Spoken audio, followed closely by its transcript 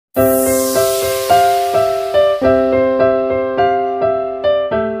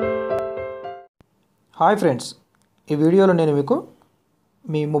Hi friends, ఈ వీడియోలో నేను మీకు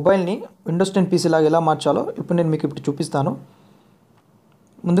మీ మొబైల్ని విండోస్ 10 పీసీ లాగా ఎలా మార్చాలో ఇప్పుడు చూపిస్తాను.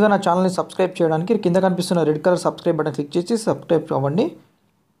 ముందుగా నా ఛానల్ని సబ్స్క్రైబ్ చేయడానికి కింద కనిపిస్తున్న red colour subscribe button click చేసి సబ్స్క్రైబ్ అవ్వండి.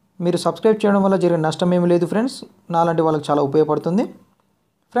 మీరు సబ్స్క్రైబ్ చేయడం వల్ల జరిగే నష్టం ఏమీ లేదు ఫ్రెండ్స్, నాలాంటి వాళ్ళకి చాలా ఉపయోగపడుతుంది.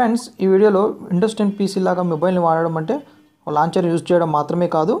 ఫ్రెండ్స్, ఈ వీడియోలో విండోస్ 10 పీసీ లాగా మొబైల్ని వాడడం అంటే లాంచర్ యూజ్ చేయడం మాత్రమే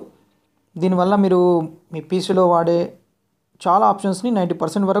కాదు, దీనివల్ల మీరు మీ పీసీలో వాడే చాలా ఆప్షన్స్ని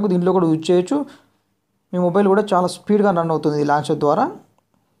 90% వరకు దీంట్లో కూడా యూజ్ చేయొచ్చు. మీ మొబైల్ కూడా చాలా స్పీడ్గా రన్ అవుతుంది ఈ లాంచర్ ద్వారా.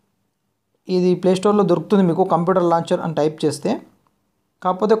 ఇది ప్లేస్టోర్లో దొరుకుతుంది మీకు, కంప్యూటర్ లాంచర్ అని టైప్ చేస్తే.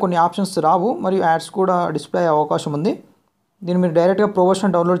 కాకపోతే కొన్ని ఆప్షన్స్ రావు మరియు యాడ్స్ కూడా డిస్ప్లే అయ్యే అవకాశం ఉంది. దీన్ని మీరు డైరెక్ట్గా ప్రో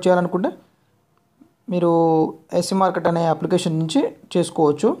వర్షన్ డౌన్లోడ్ చేయాలనుకుంటే మీరు ఎస్సీ మార్కెట్ అనే అప్లికేషన్ నుంచి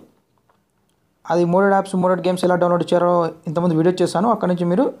చేసుకోవచ్చు. అది మోడెడ్ యాప్స్, మోడెడ్ గేమ్స్ ఎలా డౌన్లోడ్ చేయాలో ఇంతకుముందు వీడియో చేశాను, అక్కడ నుంచి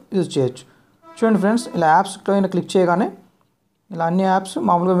మీరు యూజ్ చేయొచ్చు. చూడండి ఫ్రెండ్స్, ఇలా యాప్స్లో క్లిక్ చేయగానే ఇలా అన్ని యాప్స్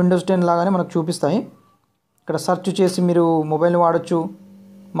మామూలుగా విండోస్ 10 లాగానే మనకు చూపిస్తాయి. ఇక్కడ సెర్చ్ చేసి మీరు మొబైల్ని వాడచ్చు.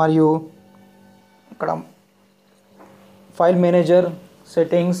 మరియు ఇక్కడ ఫైల్ మేనేజర్,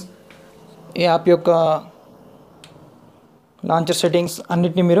 సెట్టింగ్స్, ఈ యాప్ యొక్క లాంచర్ సెట్టింగ్స్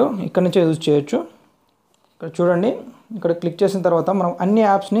అన్నిటిని మీరు ఇక్కడ నుంచే యూజ్ చేయొచ్చు. ఇక్కడ చూడండి, ఇక్కడ క్లిక్ చేసిన తర్వాత మనం అన్ని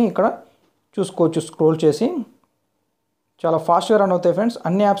యాప్స్ని ఇక్కడ చూసుకోవచ్చు. స్క్రోల్ చేసి చాలా ఫాస్ట్గా రన్ అవుతాయి ఫ్రెండ్స్.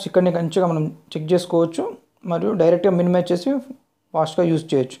 అన్ని యాప్స్ ఇక్కడనే మంచిగా మనం చెక్ చేసుకోవచ్చు మరియు డైరెక్ట్గా మినిమైజ్ చేసి ఫాస్ట్గా యూజ్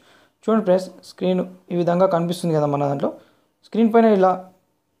చేయొచ్చు. చూడండి ఫ్రెండ్స్, స్క్రీన్ ఈ విధంగా కనిపిస్తుంది కదా మన దాంట్లో. స్క్రీన్ పైన ఇలా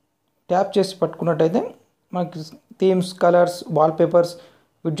ట్యాప్ చేసి పట్టుకున్నట్టయితే మనకి themes, colours, wallpapers,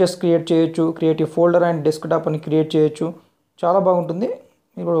 widgets create చేయొచ్చు. క్రియేటివ్ ఫోల్డర్ అండ్ డెస్క్టాప్ అని క్రియేట్ చేయొచ్చు. చాలా బాగుంటుంది,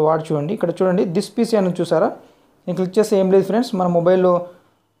 మీరు కూడా వాడి చూడండి. ఇక్కడ చూడండి, దిస్ పీసీ అని చూసారా, నేను క్లిక్ చేస్తే ఏం లేదు ఫ్రెండ్స్, మన మొబైల్లో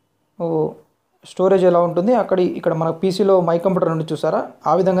స్టోరేజ్ ఎలా ఉంటుంది ఇక్కడ మన పీసీలో మై కంప్యూటర్ నుండి చూసారా,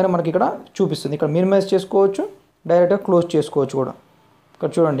 ఆ విధంగానే మనకి ఇక్కడ చూపిస్తుంది. ఇక్కడ మినిమైజ్ చేసుకోవచ్చు, డైరెక్ట్గా క్లోజ్ చేసుకోవచ్చు కూడా.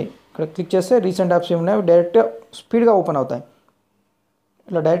 ఇక్కడ చూడండి, ఇక్కడ క్లిక్ చేస్తే రీసెంట్ యాప్స్ ఏమున్నాయి డైరెక్ట్గా స్పీడ్గా ఓపెన్ అవుతాయి.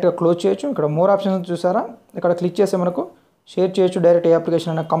 ఇలా డైరెక్ట్గా క్లోజ్ చేయొచ్చు. ఇక్కడ మోర్ ఆప్షన్స్ చూసారా, ఇక్కడ క్లిక్ చేస్తే మనకు షేర్ చేయొచ్చు. డైరెక్ట్ ఏ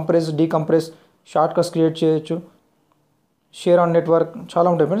అప్లికేషన్ అయినా compress, decompress, short cuts create చేయొచ్చు. షేర్ ఆన్ నెట్వర్క్ చాలా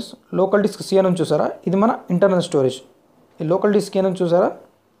ఉంటాయి ఫ్రెండ్స్. లోకల్ డిస్క్ సిఎన్ అని చూసారా, ఇది మన ఇంటర్నల్ స్టోరేజ్. ఈ లోకల్ డిస్క్ అని చూసారా,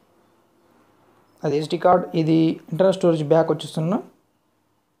 అది ఎస్డి కార్డ్, ఇది ఇంటర్నల్ స్టోరేజ్ బ్యాక్ వచ్చేస్తున్నా.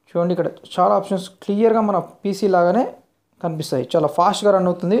 చూడండి, ఇక్కడ చాలా ఆప్షన్స్ క్లియర్గా మన పీసీ లాగానే కనిపిస్తాయి. చాలా ఫాస్ట్గా రన్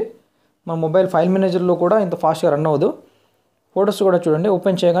అవుతుంది. మన మొబైల్ ఫైల్ మేనేజర్లో కూడా ఇంత ఫాస్ట్గా రన్ అవ్వదు. ఫొటోస్ కూడా చూడండి,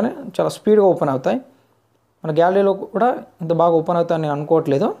 ఓపెన్ చేయగానే చాలా స్పీడ్గా ఓపెన్ అవుతాయి. మన గ్యాలరీలో కూడా ఇంత బాగా ఓపెన్ అవుతాయని నేను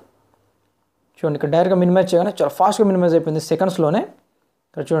అనుకోవట్లేదు. చూడండి, ఇక్కడ డైరెక్ట్గా మినిమైజ్ చేయగానే చాలా ఫాస్ట్గా మినిమైజ్ అయిపోయింది సెకండ్స్లోనే.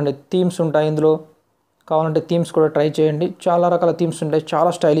 ఇక్కడ చూడండి, థీమ్స్ ఉంటాయి ఇందులో, కావాలంటే థీమ్స్ కూడా ట్రై చేయండి. చాలా రకాల థీమ్స్ ఉంటాయి,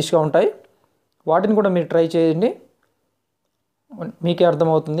 చాలా స్టైలిష్గా ఉంటాయి. వాటిని కూడా మీరు ట్రై చేయండి, మీకే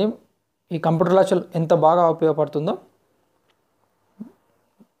అర్థమవుతుంది ఈ కంప్యూటర్ లాంచర్ ఎంత బాగా ఉపయోగపడుతుందో.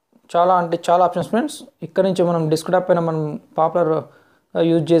 చాలా అంటే చాలా ఆప్షన్స్ ఫ్రెండ్స్. ఇక్కడ నుంచి మనం డెస్క్టాప్ పైన మనం పాపులర్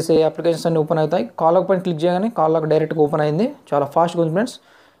యూజ్ చేసే అప్లికేషన్స్ అన్నీ ఓపెన్ అవుతాయి. కాల్ లాక్ పైన క్లిక్ చేయగానే కాల్ లాక్ డైరెక్ట్గా ఓపెన్ అయింది. చాలా ఫాస్ట్గా ఉంది ఫ్రెండ్స్.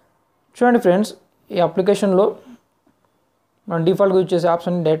 చూడండి ఫ్రెండ్స్, ఈ అప్లికేషన్లో మనం డిఫాల్ట్గా యూజ్ చేసే యాప్స్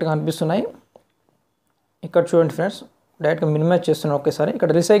అన్ని డైరెక్ట్గా కనిపిస్తున్నాయి. ఇక్కడ చూడండి ఫ్రెండ్స్, డైరెక్ట్గా మినిమైజ్ చేస్తున్నాం ఒకేసారి. ఇక్కడ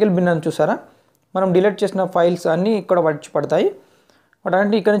రీసైకిల్ బిన్ అని చూసారా, మనం డిలీట్ చేసిన ఫైల్స్ అన్నీ ఇక్కడ వచ్చి పడతాయి.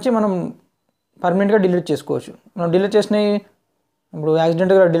 వాటి ఇక్కడ నుంచి మనం పర్మనెంట్గా డిలీట్ చేసుకోవచ్చు. మనం డిలీట్ చేసినవి ఇప్పుడు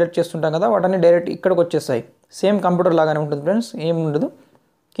యాక్సిడెంట్గా డిలీట్ చేస్తుంటాం కదా, వాటన్నీ డైరెక్ట్ ఇక్కడికి వచ్చేస్తాయి. సేమ్ కంప్యూటర్ లాగానే ఉంటుంది ఫ్రెండ్స్, ఏం ఉండదు.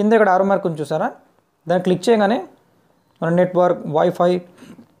 కింద ఇక్కడ ఆరో మార్క్ చూసారా, దాన్ని క్లిక్ చేయగానే మన నెట్వర్క్, వైఫై,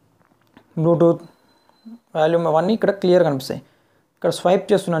 బ్లూటూత్, వాల్యూమ్ అవన్నీ ఇక్కడ క్లియర్ కనిపిస్తాయి. ఇక్కడ స్వైప్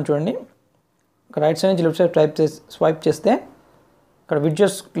చేస్తున్నాను చూడండి, ఇక్కడ రైట్ సైడ్ నుంచి లెఫ్ట్ సైడ్ స్వైప్ చేస్తే ఇక్కడ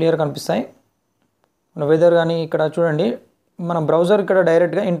విడ్జెట్స్ క్లియర్ కనిపిస్తాయి. మన వెదర్ కానీ ఇక్కడ చూడండి, మన బ్రౌజర్ ఇక్కడ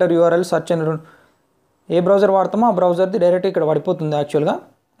డైరెక్ట్గా ఇంటర్ యూఆర్ఎల్ సర్చ్ అని ఏ బ్రౌజర్ వాడతామో ఆ బ్రౌజర్ది డైరెక్ట్ ఇక్కడ పడిపోతుంది. యాక్చువల్గా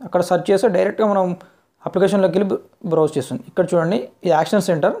అక్కడ సెర్చ్ చేస్తే డైరెక్ట్గా మనం అప్లికేషన్లోకి వెళ్ళి బ్రౌజ్ చేస్తుంది. ఇక్కడ చూడండి, ఇది యాక్షన్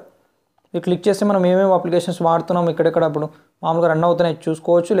సెంటర్. ఇది క్లిక్ చేస్తే మనం ఏమేమి అప్లికేషన్స్ వాడుతున్నాం, ఇక్కడెక్కడ ఇప్పుడు మామూలుగా రన్ అవుతున్నాయి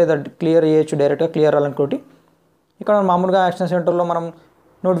చూసుకోవచ్చు, లేదా క్లియర్ చేయొచ్చు. డైరెక్ట్గా క్లియర్ అవ్వాలనుకోటి ఇక్కడ మామూలుగా యాక్షన్ సెంటర్లో మనం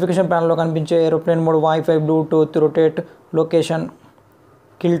నోటిఫికేషన్ ప్యానల్లో కనిపించే aeroplane mode, wifi, Bluetooth, rotate, location,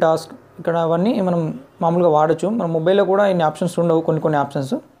 kill task, ఇక్కడ అవన్నీ మనం మామూలుగా వాడచ్చు. మన మొబైల్లో కూడా ఇన్ని ఆప్షన్స్ ఉండవు, కొన్ని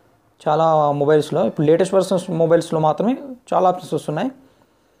ఆప్షన్స్ చాలా మొబైల్స్లో. ఇప్పుడు లేటెస్ట్ వర్షన్స్ మొబైల్స్లో మాత్రమే చాలా ఆప్షన్స్ వస్తున్నాయి.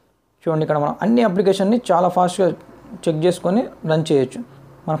 చూడండి, ఇక్కడ మనం అన్ని అప్లికేషన్ని చాలా ఫాస్ట్గా చెక్ చేసుకొని రన్ చేయొచ్చు.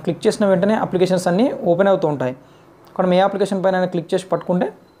 మనం క్లిక్ చేసిన వెంటనే అప్లికేషన్స్ అన్నీ ఓపెన్ అవుతూ ఉంటాయి. ఇక్కడ ఏ అప్లికేషన్ పైన క్లిక్ చేసి పట్టుకుంటే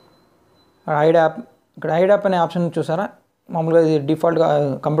ఐడ్ యాప్, ఇక్కడ ఐడ్ యాప్ అనే ఆప్షన్ చూసారా, మామూలుగా ఇది డిఫాల్ట్గా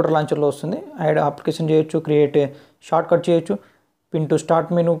కంప్యూటర్ లాంచర్లో వస్తుంది. ఐడ్ అప్లికేషన్ చేయొచ్చు, క్రియేట్ షార్ట్ కట్ చేయొచ్చు, pin to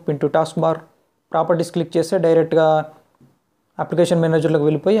start menu, pin to task bar. Properties click చేస్తే డైరెక్ట్గా అప్లికేషన్ మేనేజర్లోకి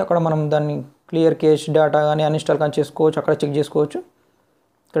వెళ్ళిపోయి అక్కడ మనం దాన్ని క్లియర్ కేష్ డేటా కానీ అన్ఇన్స్టాల్ కానీ చేసుకోవచ్చు, అక్కడ చెక్ చేసుకోవచ్చు.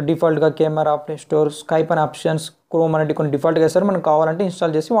 ఇక్కడ డిఫాల్ట్గా కెమెరా, ప్లే స్టోర్, స్కైప్ అనే ఆప్షన్స్, క్రోమ్ అనేది కొన్ని డిఫాల్ట్గా వేస్తారు. మనకు కావాలంటే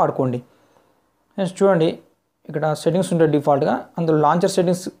ఇన్స్టాల్ చేసి వాడుకోండి. నెక్స్ట్ చూడండి, ఇక్కడ సెట్టింగ్స్ ఉంటాయి డిఫాల్ట్గా. అందులో లాంచర్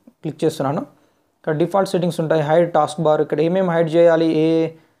సెట్టింగ్స్ క్లిక్ చేస్తున్నాను. ఇక్కడ డిఫాల్ట్ సెట్టింగ్స్ ఉంటాయి. హైడ్ టాస్క్ బార్, ఇక్కడ ఏమేమి హైడ్ చేయాలి,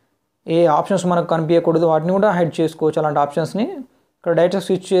 ఏ ఆప్షన్స్ మనకు కనిపించకూడదు వాటిని కూడా హైడ్ చేసుకోవచ్చు. అలాంటి ఆప్షన్స్ని ఇక్కడ డైరెక్ట్గా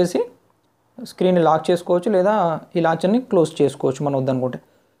స్విచ్ చేసి స్క్రీన్ని లాక్ చేసుకోవచ్చు, లేదా ఈ లాంచర్ని క్లోజ్ చేసుకోవచ్చు మనం వద్దనుకుంటే.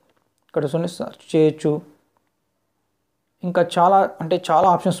 ఇక్కడ సెర్చ్ చేయొచ్చు. ఇంకా చాలా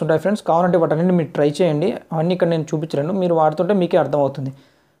ఆప్షన్స్ ఉంటాయి ఫ్రెండ్స్. కావాలంటే వాటన్నింటిని మీరు ట్రై చేయండి. అవన్నీ ఇక్కడ నేను చూపించలేను, మీరు వాడుతుంటే మీకే అర్థమవుతుంది.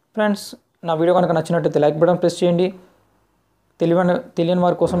 ఫ్రెండ్స్, నా వీడియో కనుక నచ్చినట్టయితే లైక్ బటన్ ప్రెస్ చేయండి. తెలియని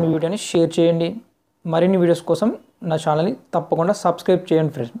వారి కోసం ఈ వీడియోని షేర్ చేయండి. మరిన్ని వీడియోస్ కోసం నా ఛానల్ని తప్పకుండా సబ్స్క్రైబ్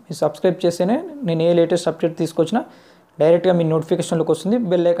చేయండి ఫ్రెండ్స్. మీరు సబ్స్క్రైబ్ చేస్తేనే నేను ఏ లేటెస్ట్ అప్డేట్ తీసుకొచ్చినా డైరెక్ట్గా మీ నోటిఫికేషన్లోకి వస్తుంది,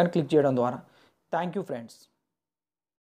 బెల్ ఐకాన్ క్లిక్ చేయడం ద్వారా. Thank you friends.